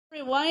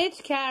everyone, it's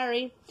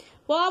Carrie.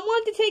 Well, I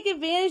want to take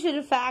advantage of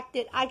the fact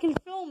that I can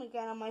film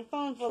again on my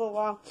phone for a little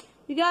while.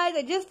 You guys,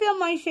 I just filmed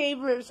my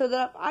shaver so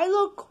that if I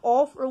look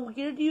off or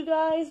weird to you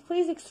guys,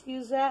 please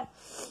excuse that.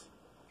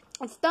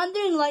 It's thunder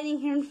and lightning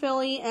here in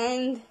Philly,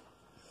 and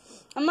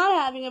I'm not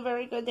having a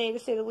very good day to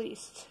say the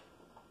least.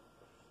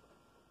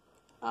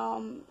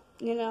 You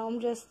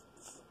know,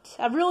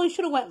 I really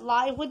should have went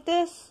live with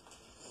this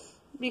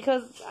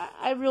because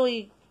I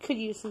really could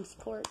use some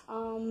support.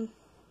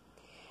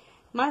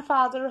 My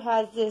father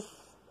has this,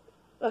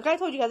 like I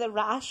told you guys, a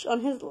rash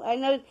on his, I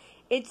know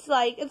it's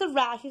a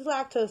rash, he's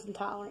lactose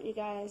intolerant, you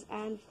guys,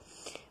 and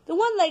the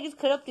one leg is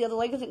cut up, the other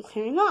leg isn't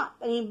clearing up,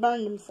 and he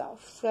burned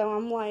himself, so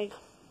I'm like,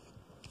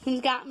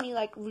 he's got me,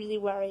 like, really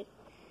worried,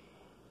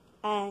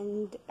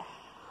 and,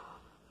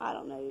 I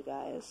don't know, you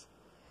guys.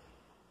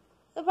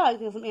 They'll probably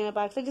give him some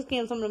antibiotics. I just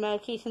gave him some of the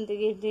medication they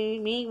gave to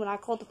me when I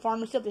called the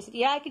pharmacy up. They said,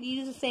 yeah, I could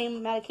use the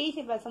same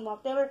medication if I had some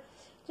left over.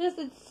 Just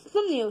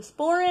some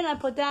Neosporin. I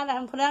put that. I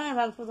haven't put that in.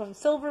 I haven't put some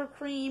silver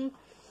cream,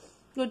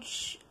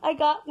 which I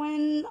got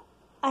when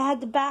I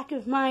had the back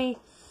of my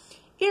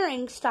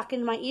earring stuck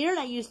in my ear, and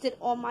I used it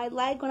on my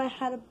leg when I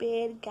had a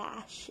bad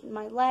gash in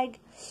my leg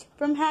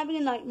from having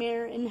a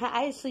nightmare, and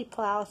I had sleep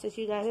paralysis,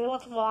 you guys.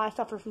 Once in a while I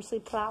suffer from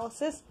sleep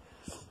paralysis.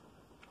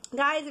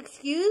 Guys,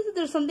 excuse if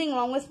there's something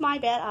wrong with my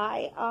bad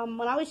eye.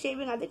 When I was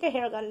shaving, I think a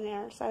hair got in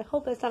there, so I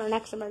hope it's not our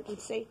next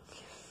emergency.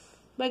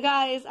 But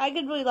guys, I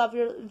could really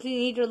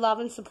need your love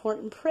and support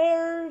and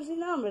prayers. You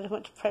know, I'm really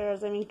much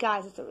prayers. I mean,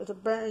 guys, it was a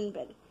burn,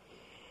 but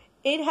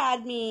it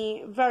had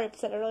me very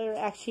upset earlier.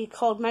 Actually,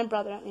 called my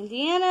brother in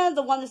Indiana,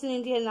 the one that's in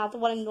Indiana, not the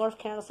one in North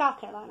Carolina, South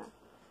Carolina.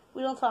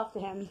 We don't talk to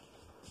him.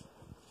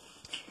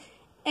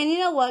 And you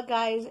know what,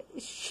 guys?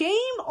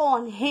 Shame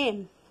on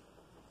him.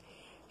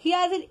 He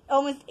has an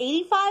almost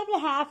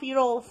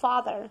 85-and-a-half-year-old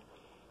father.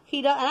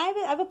 And I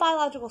have a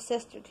biological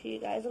sister too, you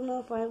guys. I don't know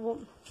if I've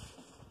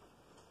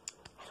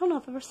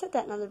ever said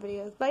that in other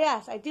videos, but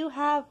yes, I do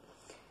have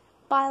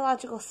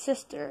biological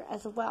sister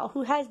as well,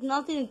 who has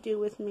nothing to do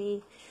with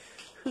me,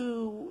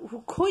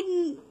 who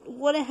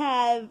wouldn't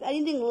have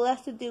anything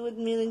less to do with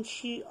me than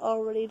she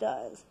already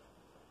does.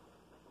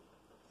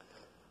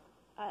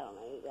 I don't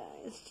know, you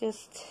guys.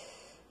 Just,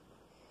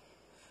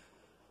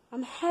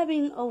 I'm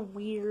having a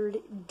weird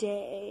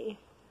day,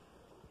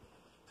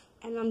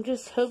 and I'm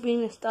just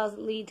hoping this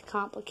doesn't lead to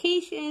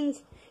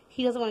complications.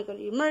 He doesn't want to go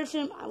to the emergency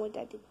room. I want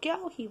that to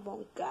go. He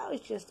won't go.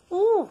 It's just,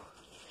 ooh.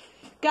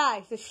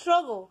 Guys, the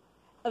struggle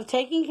of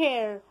taking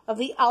care of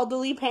the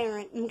elderly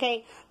parent,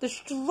 okay? The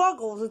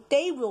struggles that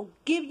they will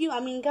give you. I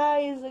mean,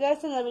 guys, like I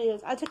said in the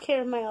videos, I took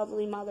care of my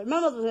elderly mother. My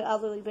mother was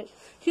elderly, but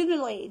she was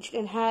middle-aged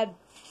and had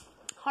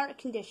heart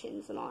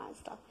conditions and all that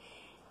stuff.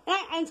 And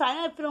I'm sorry, I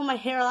know I put on my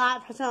hair a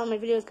lot, pressing on my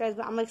videos, guys,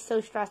 but I'm, like,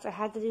 so stressed. I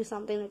had to do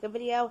something, like a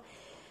video,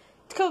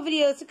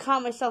 to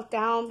calm myself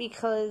down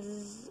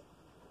because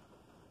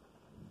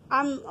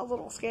I'm a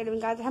little scared of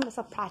him, guys. I had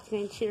myself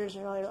practicing tears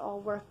earlier,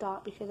 all worked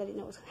up because I didn't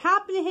know what was going to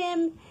happen to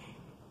him.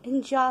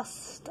 And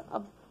just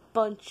a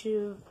bunch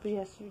of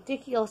just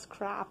ridiculous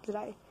crap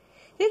that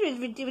this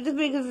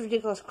biggest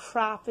ridiculous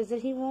crap is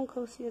that he won't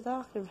go see a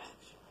doctor.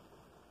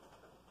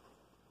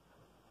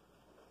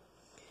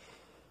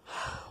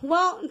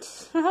 Well,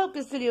 I hope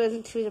this video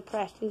isn't too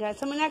depressing, guys.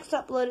 So my next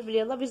uploaded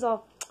video. Love you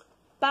all.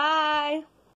 Bye.